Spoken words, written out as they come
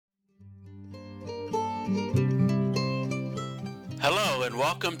Hello and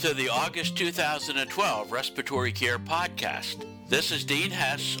welcome to the August 2012 Respiratory Care Podcast. This is Dean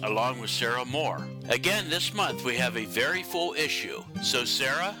Hess along with Sarah Moore. Again, this month we have a very full issue. So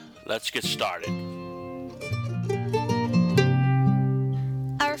Sarah, let's get started.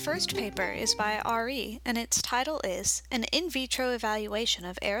 Our first paper is by R.E. and its title is An In Vitro Evaluation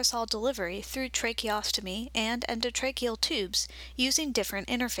of Aerosol Delivery Through Tracheostomy and Endotracheal Tubes Using Different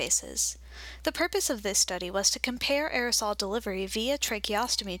Interfaces. The purpose of this study was to compare aerosol delivery via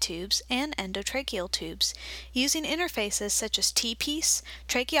tracheostomy tubes and endotracheal tubes using interfaces such as T-piece,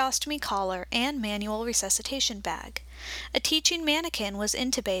 tracheostomy collar, and manual resuscitation bag. A teaching mannequin was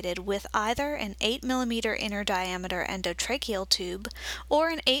intubated with either an 8 mm inner diameter endotracheal tube or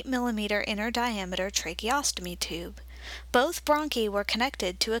an 8 mm inner diameter tracheostomy tube. Both bronchi were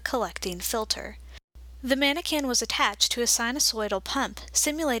connected to a collecting filter. The mannequin was attached to a sinusoidal pump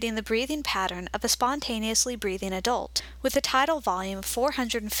simulating the breathing pattern of a spontaneously breathing adult with a tidal volume of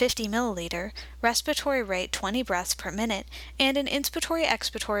 450 milliliter, respiratory rate 20 breaths per minute, and an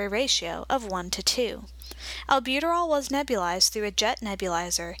inspiratory-expiratory ratio of 1:2. Albuterol was nebulized through a jet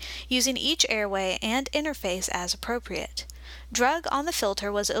nebulizer using each airway and interface as appropriate. Drug on the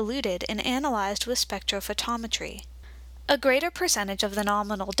filter was eluted and analyzed with spectrophotometry. A greater percentage of the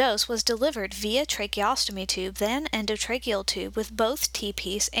nominal dose was delivered via tracheostomy tube than endotracheal tube with both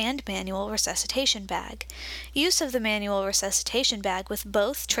T-piece and manual resuscitation bag. Use of the manual resuscitation bag with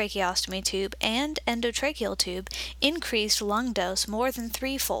both tracheostomy tube and endotracheal tube increased lung dose more than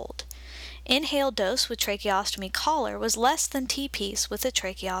threefold. Inhaled dose with tracheostomy collar was less than T-piece with a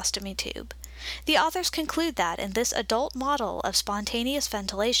tracheostomy tube. The authors conclude that in this adult model of spontaneous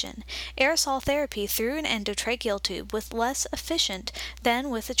ventilation, aerosol therapy through an endotracheal tube was less efficient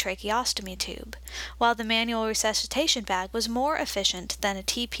than with a tracheostomy tube, while the manual resuscitation bag was more efficient than a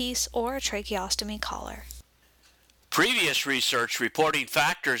T-piece or a tracheostomy collar. Previous research reporting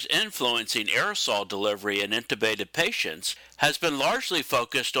factors influencing aerosol delivery in intubated patients has been largely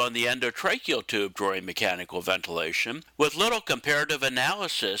focused on the endotracheal tube during mechanical ventilation, with little comparative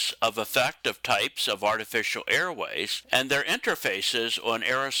analysis of effect of types of artificial airways and their interfaces on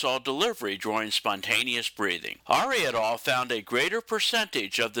aerosol delivery during spontaneous breathing. Ari et al. Found a greater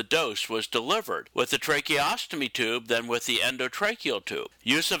percentage of the dose was delivered with the tracheostomy tube than with the endotracheal tube.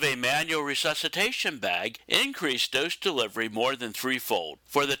 Use of a manual resuscitation bag increased dose delivery more than threefold.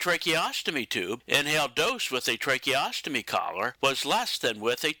 For the tracheostomy tube, inhaled dose with a tracheostomy collar was less than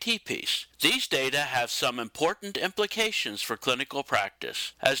with a T-piece. These data have some important implications for clinical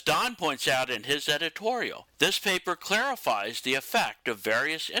practice. As Don points out in his editorial, this paper clarifies the effect of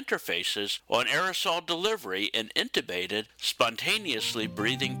various interfaces on aerosol delivery in intubated, spontaneously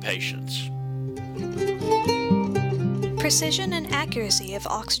breathing patients. Precision and accuracy of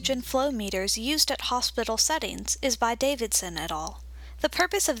oxygen flow meters used at hospital settings is by Davidson et al. The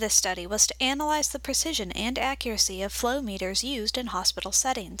purpose of this study was to analyze the precision and accuracy of flow meters used in hospital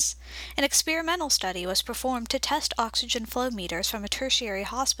settings. An experimental study was performed to test oxygen flow meters from a tertiary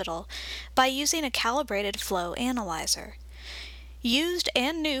hospital by using a calibrated flow analyzer. Used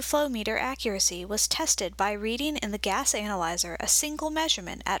and new flow meter accuracy was tested by reading in the gas analyzer a single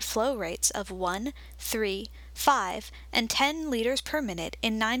measurement at flow rates of 1, 3, 5, and 10 liters per minute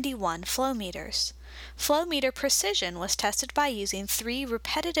in 91 flow meters. Flow meter precision was tested by using 3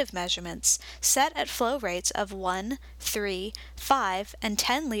 repetitive measurements set at flow rates of 1, 3, 5, and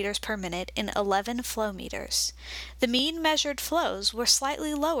 10 liters per minute in 11 flow meters. The mean measured flows were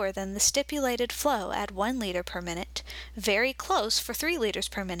slightly lower than the stipulated flow at 1 liter per minute, very close for 3 liters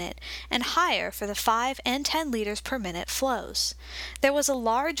per minute, and higher for the 5 and 10 liters per minute flows. There was a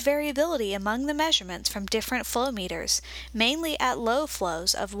large variability among the measurements from different flow meters, mainly at low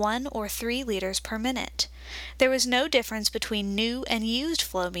flows of 1 or 3 liters per minute. There was no difference between new and used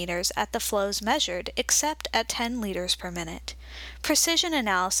flow meters at the flows measured except at 10 liters per minute. Precision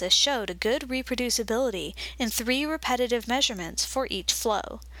analysis showed a good reproducibility in 3 repetitive measurements for each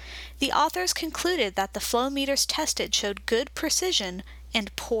flow. The authors concluded that the flow meters tested showed good precision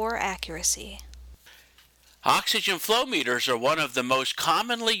and poor accuracy. Oxygen flow meters are one of the most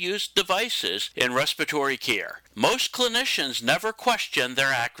commonly used devices in respiratory care. Most clinicians never question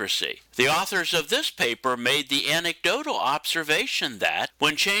their accuracy. The authors of this paper made the anecdotal observation that,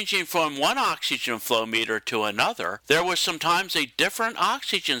 when changing from one oxygen flow meter to another, there was sometimes a different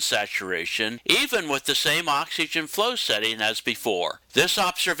oxygen saturation, even with the same oxygen flow setting as before. This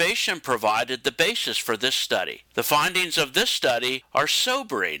observation provided the basis for this study. The findings of this study are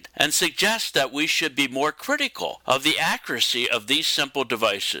sobering and suggest that we should be more critical of the accuracy of these simple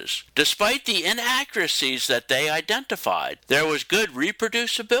devices. Despite the inaccuracies that they they identified, there was good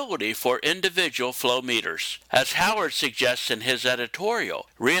reproducibility for individual flow meters. As Howard suggests in his editorial,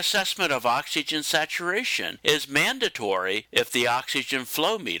 reassessment of oxygen saturation is mandatory if the oxygen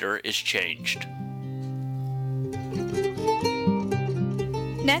flow meter is changed.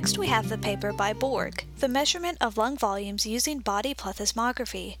 Next, we have the paper by Borg, The Measurement of Lung Volumes Using Body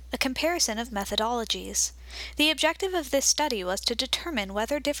Plethysmography, a Comparison of Methodologies. The objective of this study was to determine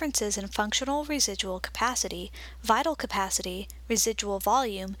whether differences in functional residual capacity, vital capacity, residual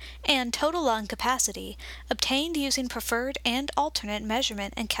volume, and total lung capacity, obtained using preferred and alternate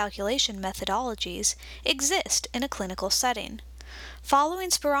measurement and calculation methodologies, exist in a clinical setting. Following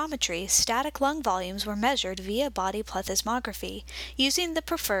spirometry, static lung volumes were measured via body plethysmography, using the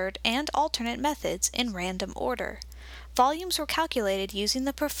preferred and alternate methods in random order. Volumes were calculated using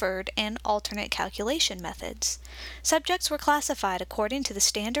the preferred and alternate calculation methods. Subjects were classified according to the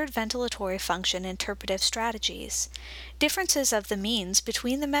standard ventilatory function interpretive strategies. Differences of the means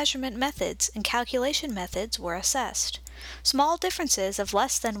between the measurement methods and calculation methods were assessed. Small differences of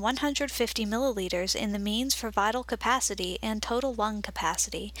less than 150 milliliters in the means for vital capacity and total lung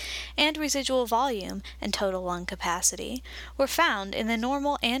capacity, and residual volume and total lung capacity, were found in the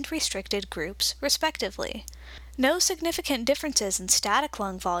normal and restricted groups, respectively. No significant differences in static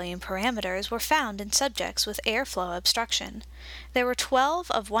lung volume parameters were found in subjects with airflow obstruction. There were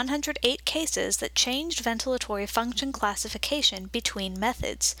 12 of 108 cases that changed ventilatory function classification between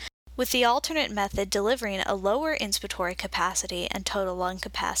methods, with the alternate method delivering a lower inspiratory capacity and total lung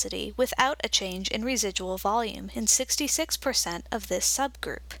capacity without a change in residual volume in 66% of this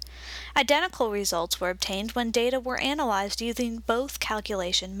subgroup. Identical results were obtained when data were analyzed using both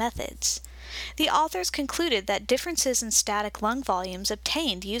calculation methods. The authors concluded that differences in static lung volumes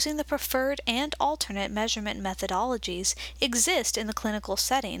obtained using the preferred and alternate measurement methodologies exist in the clinical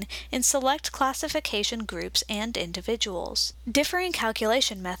setting in select classification groups and individuals. Differing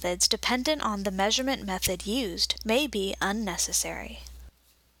calculation methods dependent on the measurement method used may be unnecessary.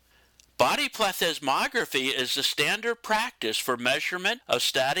 Body plethysmography is the standard practice for measurement of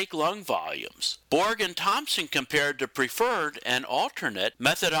static lung volumes. Borg and Thompson compared the preferred and alternate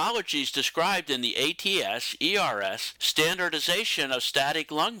methodologies described in the ATS-ERS Standardization of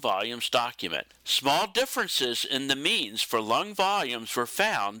Static Lung Volumes document. Small differences in the means for lung volumes were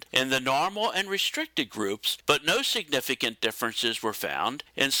found in the normal and restricted groups, but no significant differences were found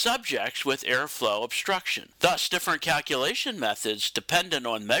in subjects with airflow obstruction. Thus, different calculation methods dependent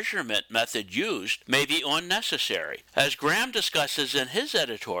on measurement method used may be unnecessary. As Graham discusses in his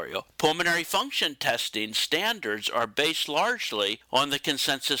editorial, pulmonary function testing standards are based largely on the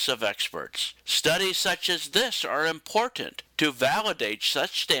consensus of experts. Studies such as this are important to validate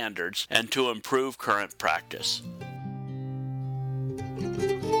such standards and to improve current practice.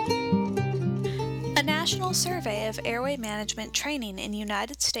 A national survey of airway management training in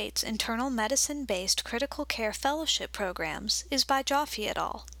United States internal medicine-based critical care fellowship programs is by Joffe et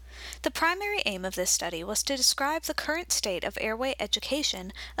al. The primary aim of this study was to describe the current state of airway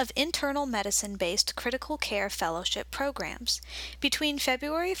education of internal medicine-based critical care fellowship programs. Between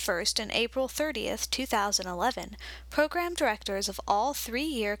February 1st and April 30th, 2011, program directors of all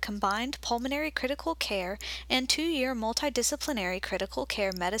 3-year combined pulmonary critical care and 2-year multidisciplinary critical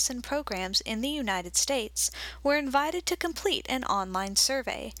care medicine programs in the United States were invited to complete an online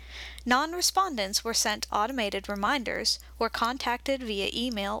survey. Non-respondents were sent automated reminders or contacted via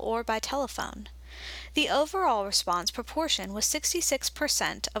email or by telephone. The overall response proportion was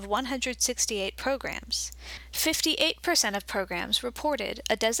 66% of 168 programs. 58% of programs reported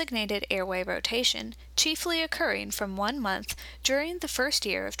a designated airway rotation, chiefly occurring from 1 month during the first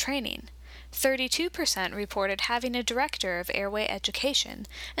year of training. 32% reported having a director of airway education,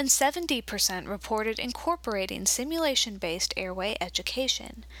 and 70% reported incorporating simulation-based airway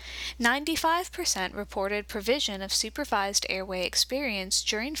education. 95% reported provision of supervised airway experience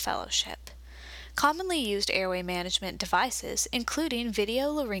during fellowship. Commonly used airway management devices, including video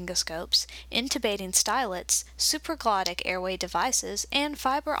laryngoscopes, intubating stylets, supraglottic airway devices, and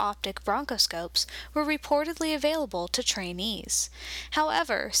fiber optic bronchoscopes, were reportedly available to trainees.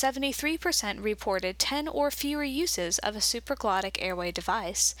 However, 73% reported 10 or fewer uses of a supraglottic airway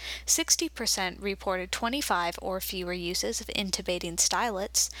device, 60% reported 25 or fewer uses of intubating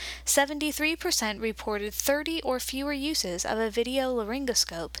stylets, 73% reported 30 or fewer uses of a video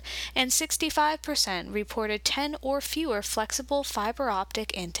laryngoscope, and 65% 85% reported 10 or fewer flexible fiber optic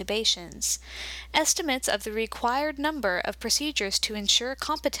intubations. Estimates of the required number of procedures to ensure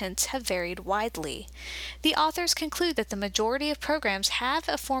competence have varied widely. The authors conclude that the majority of programs have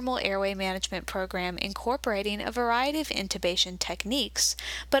a formal airway management program incorporating a variety of intubation techniques,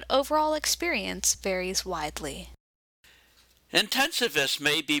 but overall experience varies widely. Intensivists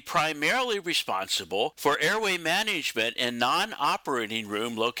may be primarily responsible for airway management in non-operating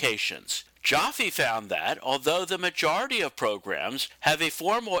room locations. Jaffe found that, although the majority of programs have a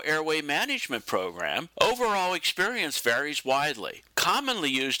formal airway management program, overall experience varies widely. Commonly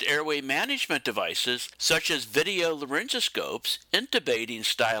used airway management devices, such as video laryngoscopes, intubating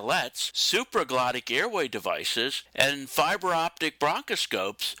stylets, supraglottic airway devices, and fiber optic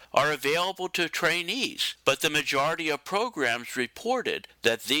bronchoscopes, are available to trainees, but the majority of programs reported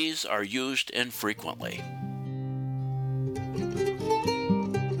that these are used infrequently.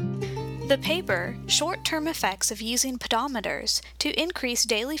 The paper, Short-Term Effects of Using Pedometers to Increase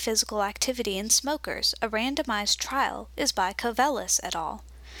Daily Physical Activity in Smokers, a randomized trial, is by Kovelis et al.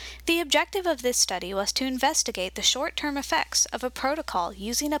 The objective of this study was to investigate the short-term effects of a protocol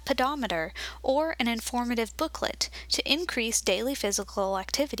using a pedometer or an informative booklet to increase daily physical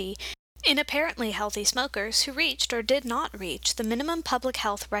activity in apparently healthy smokers who reached or did not reach the minimum public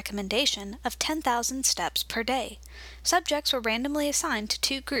health recommendation of 10,000 steps per day. Subjects were randomly assigned to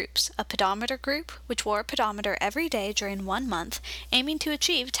two groups, a pedometer group, which wore a pedometer every day during 1 month, aiming to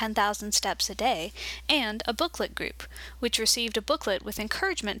achieve 10,000 steps a day, and a booklet group, which received a booklet with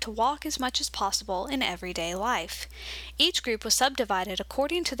encouragement to walk as much as possible in everyday life. Each group was subdivided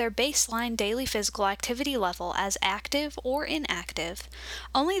according to their baseline daily physical activity level as active or inactive.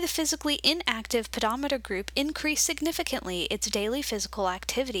 Only the physically inactive pedometer group increased significantly its daily physical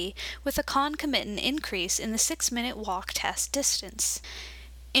activity with a concomitant increase in the 6-minute walk test distance.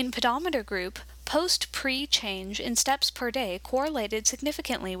 In pedometer group, post-pre change in steps per day correlated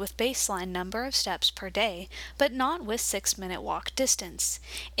significantly with baseline number of steps per day, but not with 6-minute walk distance.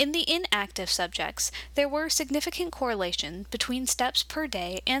 In the inactive subjects, there were significant correlation between steps per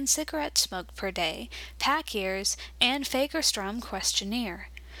day and cigarette smoke per day, pack years, and Fagerstrom questionnaire.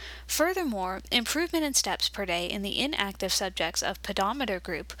 Furthermore, improvement in steps per day in the inactive subjects of pedometer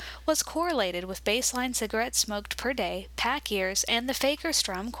group was correlated with baseline cigarettes smoked per day, pack years, and the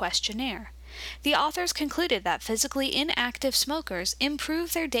Fagerstrom questionnaire. The authors concluded that physically inactive smokers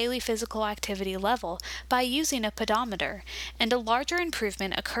improve their daily physical activity level by using a pedometer, and a larger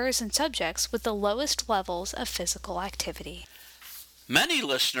improvement occurs in subjects with the lowest levels of physical activity. Many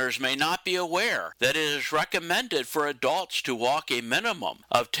listeners may not be aware that it is recommended for adults to walk a minimum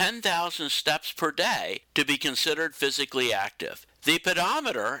of 10,000 steps per day to be considered physically active. The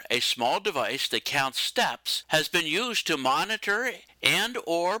pedometer, a small device that counts steps, has been used to monitor and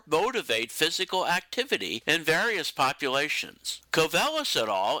or motivate physical activity in various populations. Kovelis et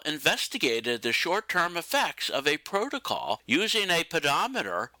al. Investigated the short-term effects of a protocol using a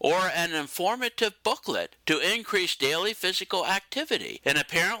pedometer or an informative booklet to increase daily physical activity in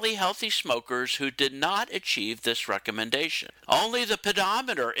apparently healthy smokers who did not achieve this recommendation. Only the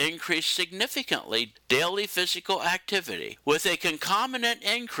pedometer increased significantly daily physical activity, with a concomitant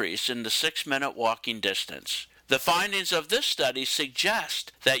increase in the 6-minute walking distance. The findings of this study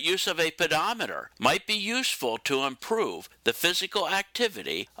suggest that use of a pedometer might be useful to improve the physical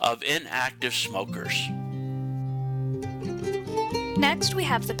activity of inactive smokers. Next, we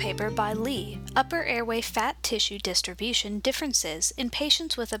have the paper by Lee, Upper Airway Fat Tissue Distribution Differences in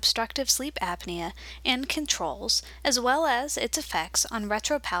Patients with Obstructive Sleep Apnea and Controls, as well as its effects on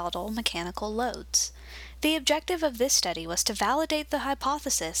retropalatal mechanical loads. The objective of this study was to validate the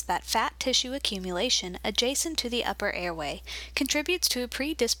hypothesis that fat tissue accumulation adjacent to the upper airway contributes to a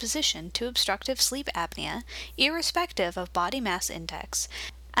predisposition to obstructive sleep apnea, irrespective of body mass index,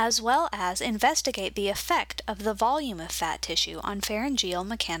 as well as investigate the effect of the volume of fat tissue on pharyngeal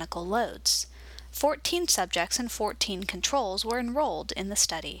mechanical loads. 14 subjects and 14 controls were enrolled in the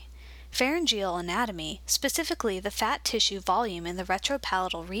study. Pharyngeal anatomy, specifically the fat tissue volume in the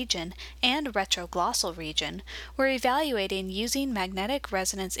retropalatal region and retroglossal region, were evaluated using magnetic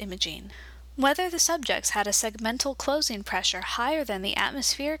resonance imaging. Whether the subjects had a segmental closing pressure higher than the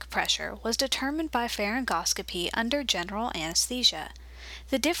atmospheric pressure was determined by pharyngoscopy under general anesthesia.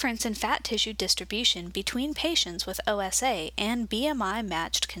 The difference in fat tissue distribution between patients with OSA and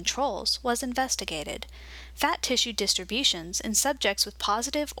BMI-matched controls was investigated. Fat tissue distributions in subjects with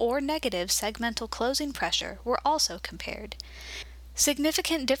positive or negative segmental closing pressure were also compared.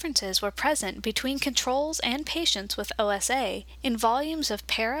 Significant differences were present between controls and patients with OSA in volumes of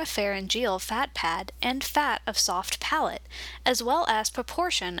parapharyngeal fat pad and fat of soft palate, as well as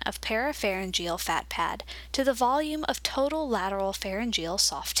proportion of parapharyngeal fat pad to the volume of total lateral pharyngeal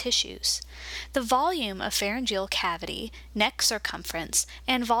soft tissues. The volume of pharyngeal cavity, neck circumference,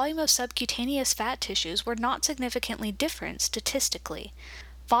 and volume of subcutaneous fat tissues were not significantly different statistically.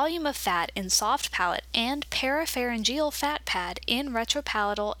 Volume of fat in soft palate and parapharyngeal fat pad in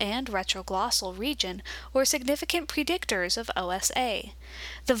retropalatal and retroglossal region were significant predictors of OSA.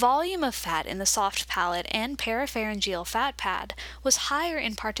 The volume of fat in the soft palate and parapharyngeal fat pad was higher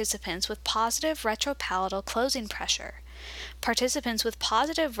in participants with positive retropalatal closing pressure. Participants with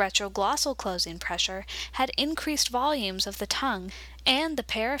positive retroglossal closing pressure had increased volumes of the tongue and the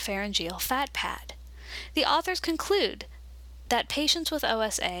parapharyngeal fat pad. The authors conclude that patients with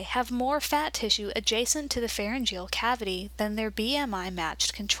OSA have more fat tissue adjacent to the pharyngeal cavity than their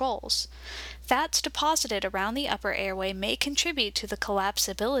BMI-matched controls. Fats deposited around the upper airway may contribute to the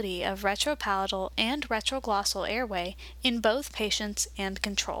collapsibility of retropalatal and retroglossal airway in both patients and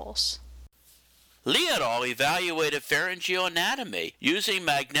controls. Lee et al. Evaluated pharyngeal anatomy using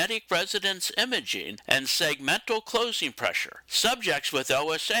magnetic resonance imaging and segmental closing pressure. Subjects with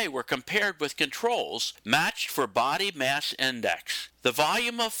OSA were compared with controls matched for body mass index. The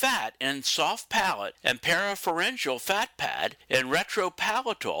volume of fat in soft palate and parapharyngeal fat pad in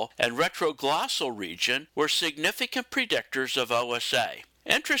retropalatal and retroglossal region were significant predictors of OSA.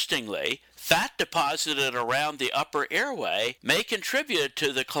 Interestingly, fat deposited around the upper airway may contribute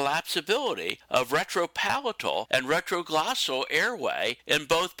to the collapsibility of retropalatal and retroglossal airway in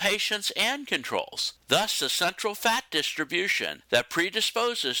both patients and controls. Thus, the central fat distribution that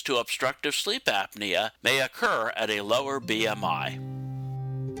predisposes to obstructive sleep apnea may occur at a lower BMI.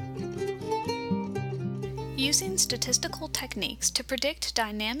 Using statistical techniques to predict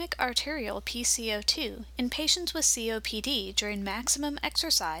dynamic arterial PCO2 in patients with COPD during maximum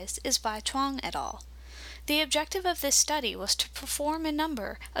exercise is by Chuang et al. The objective of this study was to perform a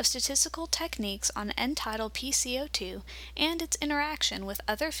number of statistical techniques on end-tidal PCO2 and its interaction with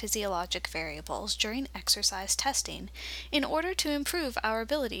other physiologic variables during exercise testing in order to improve our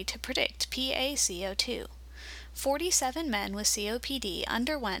ability to predict PaCO2. 47 men with COPD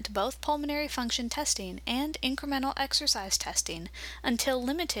underwent both pulmonary function testing and incremental exercise testing until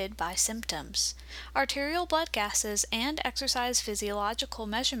limited by symptoms. Arterial blood gases and exercise physiological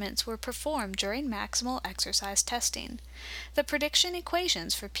measurements were performed during maximal exercise testing. The prediction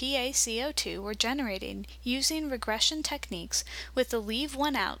equations for PaCO2 were generated using regression techniques with the leave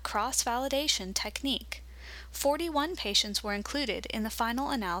one out cross-validation technique. 41 patients were included in the final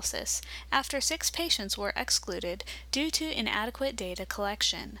analysis after 6 patients were excluded due to inadequate data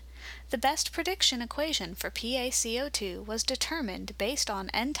collection. The best prediction equation for PaCO2 was determined based on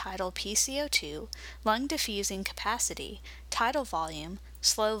end-tidal PCO2, lung diffusing capacity, tidal volume,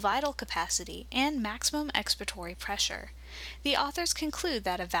 slow vital capacity, and maximum expiratory pressure. The authors conclude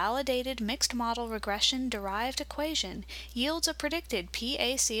that a validated mixed model regression derived equation yields a predicted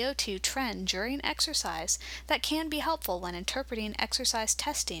PaCO2 trend during exercise that can be helpful when interpreting exercise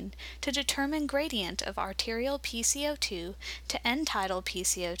testing to determine gradient of arterial PCO2 to end-tidal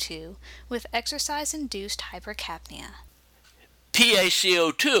PCO2 with exercise-induced hypercapnia.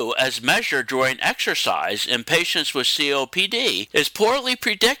 PaCO2, as measured during exercise in patients with COPD, is poorly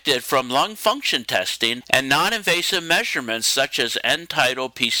predicted from lung function testing and non-invasive measurements such as end-tidal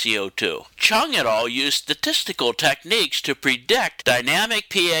PCO2. Chung et al. Used statistical techniques to predict dynamic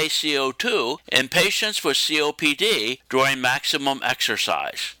PaCO2 in patients with COPD during maximum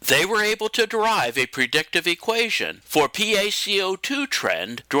exercise. They were able to derive a predictive equation for PaCO2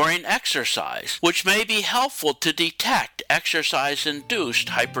 trend during exercise, which may be helpful to detect exercise-induced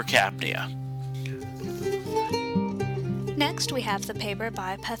hypercapnia. Next, we have the paper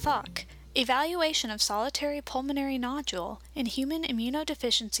by Pathak, Evaluation of Solitary Pulmonary Nodule in Human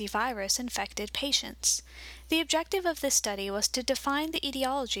Immunodeficiency Virus-Infected Patients. The objective of this study was to define the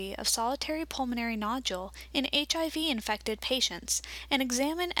etiology of solitary pulmonary nodule in HIV-infected patients and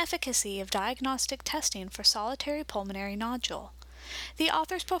examine efficacy of diagnostic testing for solitary pulmonary nodule. The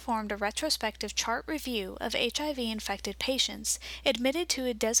authors performed a retrospective chart review of HIV-infected patients admitted to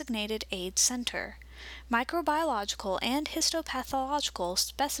a designated AIDS center. Microbiological and histopathological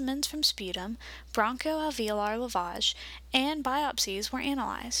specimens from sputum, bronchoalveolar lavage, and biopsies were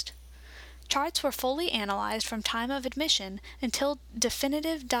analyzed. Charts were fully analyzed from time of admission until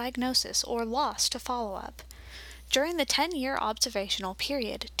definitive diagnosis or loss to follow-up. During the 10-year observational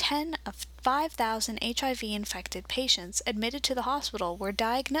period, 10 of 5,000 HIV-infected patients admitted to the hospital were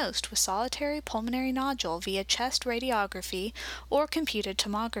diagnosed with solitary pulmonary nodule via chest radiography or computed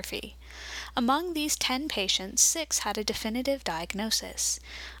tomography. Among these 10 patients, 6 had a definitive diagnosis.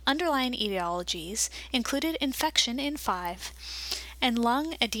 Underlying etiologies included infection in 5 and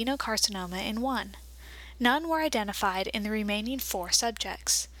lung adenocarcinoma in 1. None were identified in the remaining 4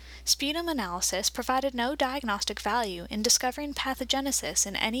 subjects. Sputum analysis provided no diagnostic value in discovering pathogenesis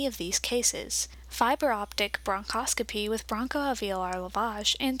in any of these cases. Fiber optic bronchoscopy with bronchoalveolar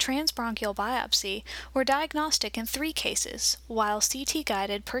lavage and transbronchial biopsy were diagnostic in 3 cases, while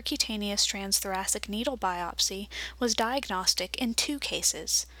CT-guided percutaneous transthoracic needle biopsy was diagnostic in 2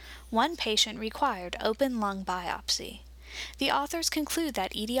 cases. 1 patient required open lung biopsy. The authors conclude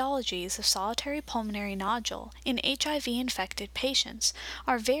that etiologies of solitary pulmonary nodule in HIV-infected patients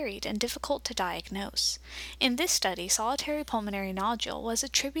are varied and difficult to diagnose. In this study, solitary pulmonary nodule was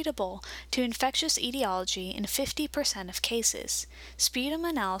attributable to infectious etiology in 50% of cases. Sputum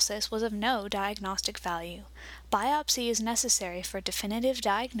analysis was of no diagnostic value. Biopsy is necessary for definitive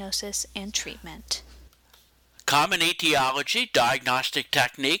diagnosis and treatment. Common etiology, diagnostic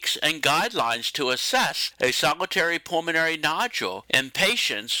techniques, and guidelines to assess a solitary pulmonary nodule in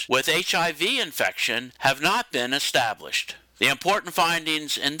patients with HIV infection have not been established. The important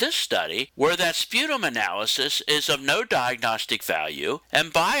findings in this study were that sputum analysis is of no diagnostic value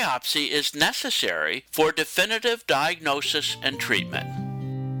and biopsy is necessary for definitive diagnosis and treatment.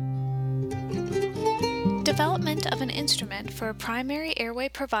 Development of an instrument for a primary airway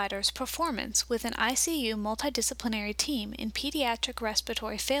provider's performance with an ICU multidisciplinary team in pediatric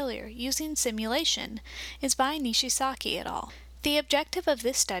respiratory failure using simulation is by Nishisaki et al. The objective of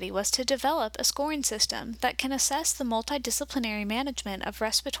this study was to develop a scoring system that can assess the multidisciplinary management of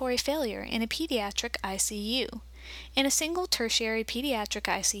respiratory failure in a pediatric ICU. In a single tertiary pediatric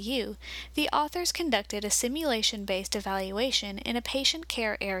ICU, the authors conducted a simulation-based evaluation in a patient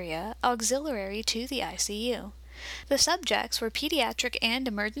care area auxiliary to the ICU. The subjects were pediatric and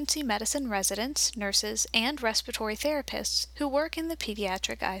emergency medicine residents, nurses, and respiratory therapists who work in the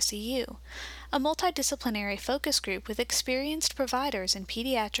pediatric ICU. A multidisciplinary focus group with experienced providers in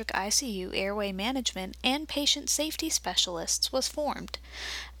pediatric ICU airway management and patient safety specialists was formed.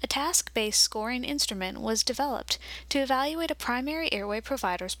 A task-based scoring instrument was developed to evaluate a primary airway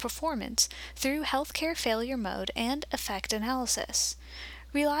provider's performance through healthcare failure mode and effect analysis.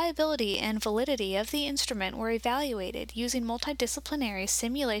 Reliability and validity of the instrument were evaluated using multidisciplinary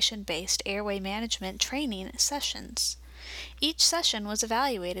simulation-based airway management training sessions. Each session was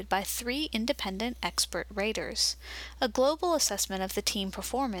evaluated by 3 independent expert raters. A global assessment of the team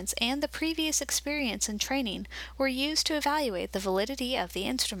performance and the previous experience and training were used to evaluate the validity of the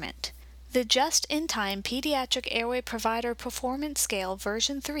instrument. The Just-in-Time Pediatric Airway Provider Performance Scale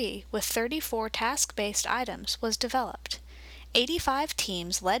version 3 with 34 task-based items was developed. 85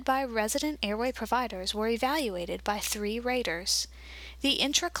 teams led by resident airway providers were evaluated by 3 raters. The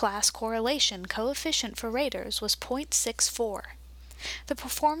intra-class correlation coefficient for raters was 0.64. The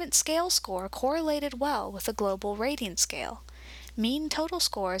performance scale score correlated well with the global rating scale. Mean total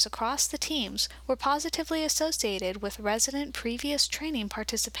scores across the teams were positively associated with resident previous training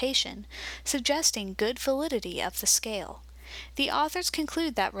participation, suggesting good validity of the scale. The authors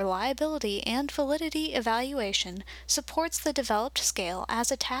conclude that reliability and validity evaluation supports the developed scale as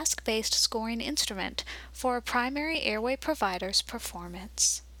a task-based scoring instrument for a primary airway provider's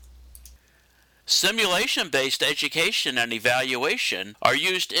performance. Simulation-based education and evaluation are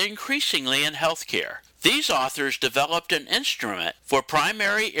used increasingly in healthcare. These authors developed an instrument for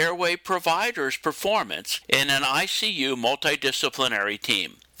primary airway providers' performance in an ICU multidisciplinary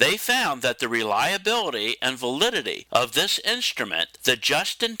team. They found that the reliability and validity of this instrument, the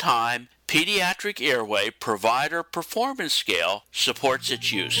Just-in-Time Pediatric Airway Provider Performance Scale, supports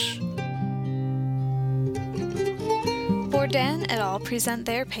its use. Bourdain et al. Present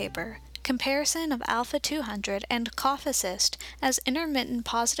their paper, Comparison of Alpha 200 and Cough Assist as Intermittent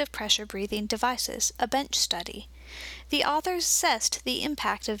Positive Pressure Breathing Devices, a bench study. The authors assessed the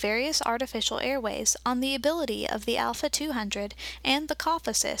impact of various artificial airways on the ability of the Alpha 200 and the Cough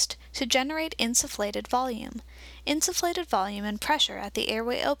Assist to generate insufflated volume. Insufflated volume and pressure at the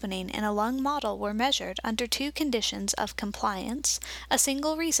airway opening in a lung model were measured under 2 conditions of compliance, a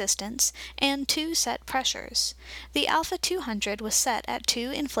single resistance, and 2 set pressures. The Alpha 200 was set at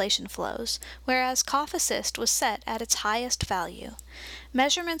 2 inflation flows, whereas Cough Assist was set at its highest value.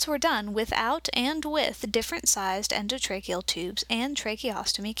 Measurements were done without and with different-sized endotracheal tubes and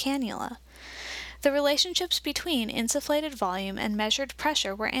tracheostomy cannula. The relationships between insufflated volume and measured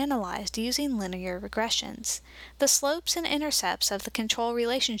pressure were analyzed using linear regressions. The slopes and intercepts of the control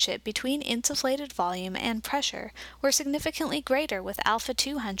relationship between insufflated volume and pressure were significantly greater with alpha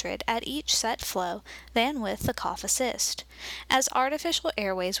 200 at each set flow than with the cough assist. As artificial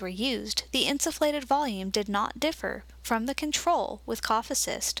airways were used, the insufflated volume did not differ from the control with cough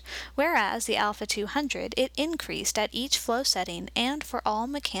assist, whereas the alpha 200 it increased at each flow setting and for all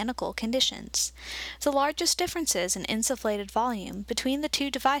mechanical conditions. The largest differences in insufflated volume between the two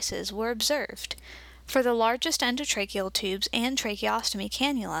devices were observed for the largest endotracheal tubes and tracheostomy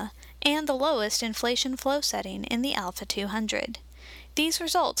cannula, and the lowest inflation flow setting in the alpha 200. These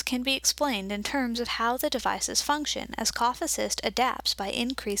results can be explained in terms of how the devices function, as cough assist adapts by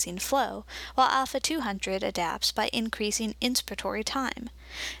increasing flow, while alpha 200 adapts by increasing inspiratory time.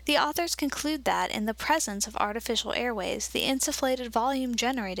 The authors conclude that in the presence of artificial airways, the insufflated volume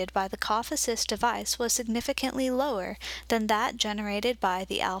generated by the cough assist device was significantly lower than that generated by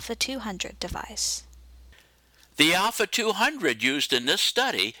the alpha 200 device. The Alpha 200 used in this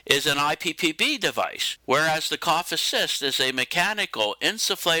study is an IPPB device, whereas the cough assist is a mechanical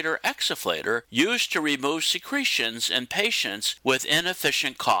insufflator-exsufflator used to remove secretions in patients with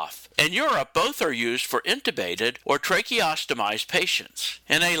inefficient cough. In Europe, both are used for intubated or tracheostomized patients.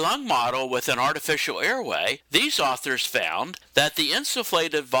 In a lung model with an artificial airway, these authors found that the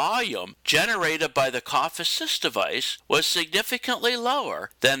insufflated volume generated by the cough assist device was significantly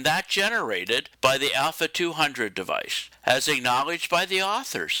lower than that generated by the Alpha 200 device. As acknowledged by the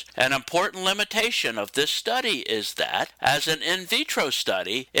authors, an important limitation of this study is that, as an in vitro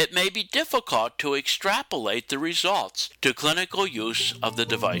study, it may be difficult to extrapolate the results to clinical use of the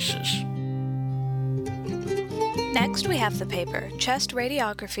devices. Next, we have the paper, Chest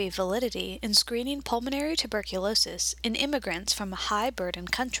Radiography Validity in Screening Pulmonary Tuberculosis in Immigrants from a High-Burden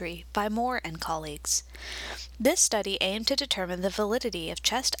Country by Moore and colleagues. This study aimed to determine the validity of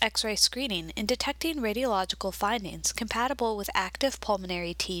chest X-ray screening in detecting radiological findings compatible with active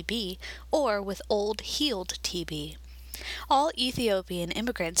pulmonary TB or with old healed TB. All Ethiopian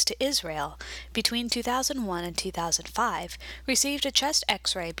immigrants to Israel between 2001 and 2005 received a chest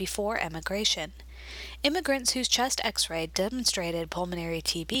X-ray before emigration. Immigrants whose chest X-ray demonstrated pulmonary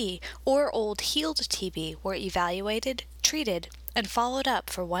TB or old healed TB were evaluated, treated, and followed up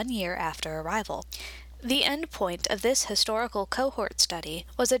for 1 year after arrival. The endpoint of this historical cohort study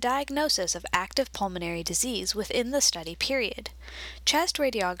was a diagnosis of active pulmonary disease within the study period. Chest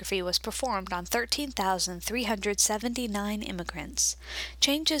radiography was performed on 13,379 immigrants.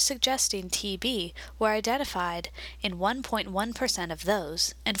 Changes suggesting TB were identified in 1.1% of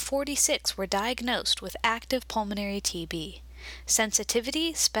those, and 46 were diagnosed with active pulmonary TB.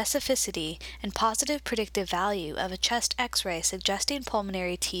 Sensitivity, specificity, and positive predictive value of a chest X-ray suggesting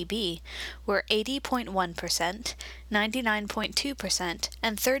pulmonary TB were 80.1%, 99.2%,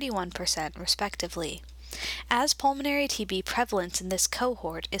 and 31% respectively. As pulmonary TB prevalence in this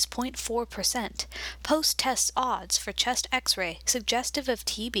cohort is 0.4%, post-test odds for chest X-ray suggestive of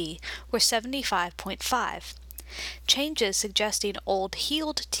TB were 75.5. Changes suggesting old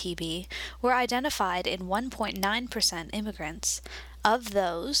healed TB were identified in 1.9% immigrants. Of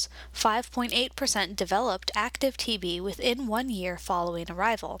those, 5.8% developed active TB within 1 year following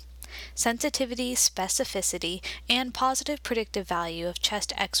arrival. Sensitivity, specificity, and positive predictive value of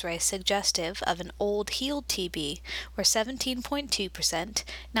chest X-ray suggestive of an old healed TB were 17.2%,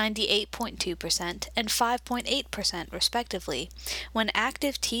 98.2%, and 5.8% respectively, when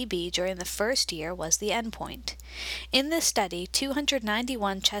active TB during the first year was the endpoint. In this study,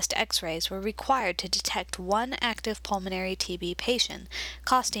 291 chest X-rays were required to detect one active pulmonary TB patient,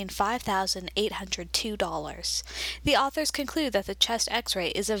 costing $5,802. The authors conclude that the chest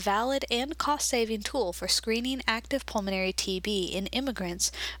X-ray is a valid and cost-saving tool for screening active pulmonary TB in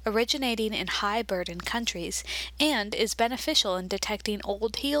immigrants originating in high-burden countries and is beneficial in detecting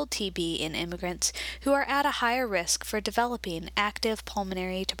old healed TB in immigrants who are at a higher risk for developing active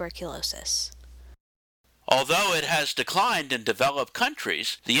pulmonary tuberculosis. Although it has declined in developed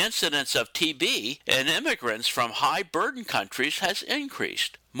countries, the incidence of TB in immigrants from high-burden countries has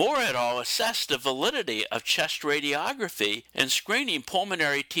increased. Moore et al. Assessed the validity of chest radiography in screening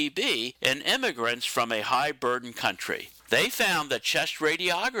pulmonary TB in immigrants from a high-burden country. They found that chest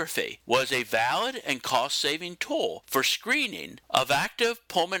radiography was a valid and cost-saving tool for screening of active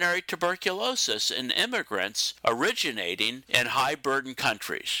pulmonary tuberculosis in immigrants originating in high-burden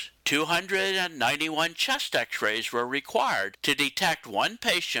countries. 291 chest X-rays were required to detect one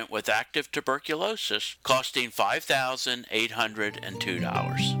patient with active tuberculosis, costing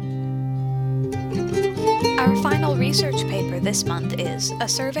 $5,802. Our final research paper this month is A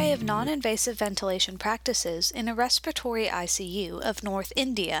Survey of Non-Invasive Ventilation Practices in a Respiratory ICU of North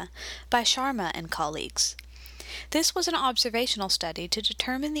India by Sharma and colleagues. This was an observational study to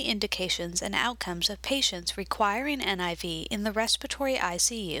determine the indications and outcomes of patients requiring NIV in the respiratory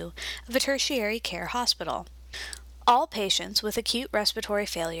ICU of a tertiary care hospital. All patients with acute respiratory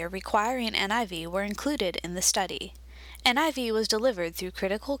failure requiring NIV were included in the study. NIV was delivered through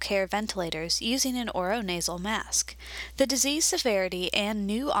critical care ventilators using an oronasal mask. The disease severity and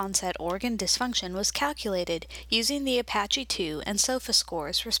new onset organ dysfunction was calculated using the Apache 2 and SOFA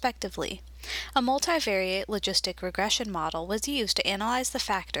scores, respectively. A multivariate logistic regression model was used to analyze the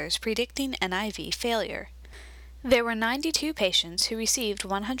factors predicting NIV failure. There were 92 patients who received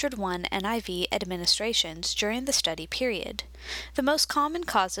 101 NIV administrations during the study period. The most common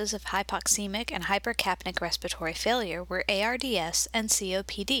causes of hypoxemic and hypercapnic respiratory failure were ARDS and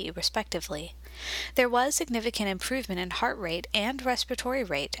COPD, respectively. There was significant improvement in heart rate and respiratory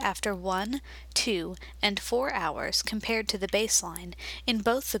rate after 1, 2, and 4 hours compared to the baseline in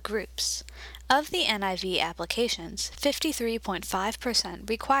both the groups. Of the NIV applications, 53.5%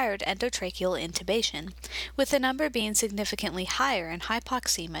 required endotracheal intubation, with the number being significantly higher in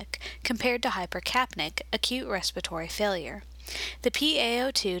hypoxemic compared to hypercapnic acute respiratory failure. The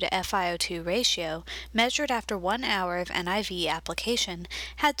PaO2 to FiO2 ratio, measured after 1 hour of NIV application,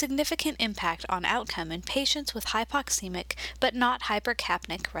 had significant impact on outcome in patients with hypoxemic but not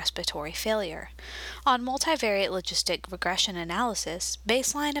hypercapnic respiratory failure. On multivariate logistic regression analysis,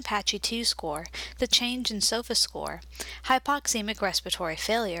 baseline Apache 2 score, the change in SOFA score, hypoxemic respiratory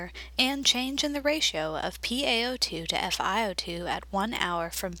failure, and change in the ratio of PaO2 to FiO2 at 1 hour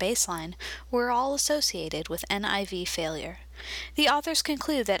from baseline were all associated with NIV failure. The authors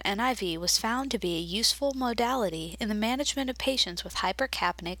conclude that NIV was found to be a useful modality in the management of patients with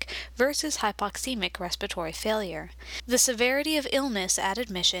hypercapnic versus hypoxemic respiratory failure. The severity of illness at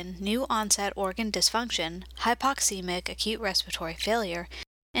admission, new onset organ dysfunction, hypoxemic acute respiratory failure,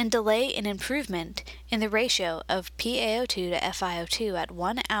 and delay in improvement in the ratio of PaO2 to FiO2 at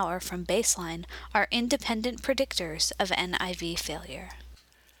 1 hour from baseline are independent predictors of NIV failure.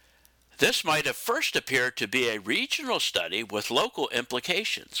 This might have first appeared to be a regional study with local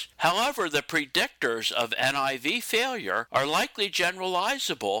implications. However, the predictors of NIV failure are likely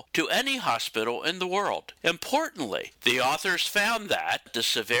generalizable to any hospital in the world. Importantly, the authors found that the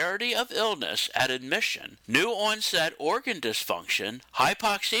severity of illness at admission, new onset organ dysfunction,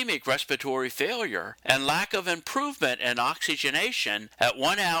 hypoxemic respiratory failure, and lack of improvement in oxygenation at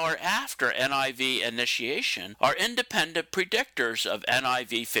 1 hour after NIV initiation are independent predictors of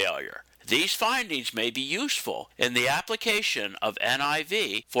NIV failure. These findings may be useful in the application of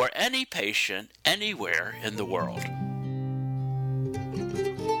NIV for any patient anywhere in the world.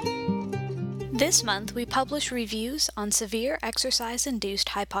 This month, we publish reviews on severe exercise-induced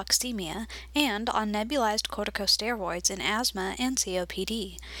hypoxemia and on nebulized corticosteroids in asthma and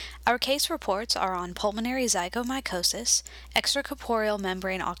COPD. Our case reports are on pulmonary zygomycosis, extracorporeal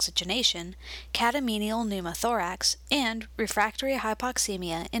membrane oxygenation, catamenial pneumothorax, and refractory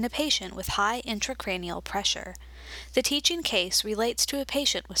hypoxemia in a patient with high intracranial pressure. The teaching case relates to a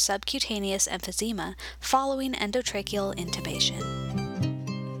patient with subcutaneous emphysema following endotracheal intubation.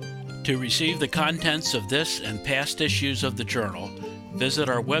 To receive the contents of this and past issues of the journal, visit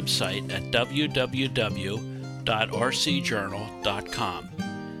our website at www.rcjournal.com.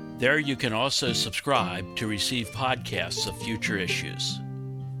 There you can also subscribe to receive podcasts of future issues.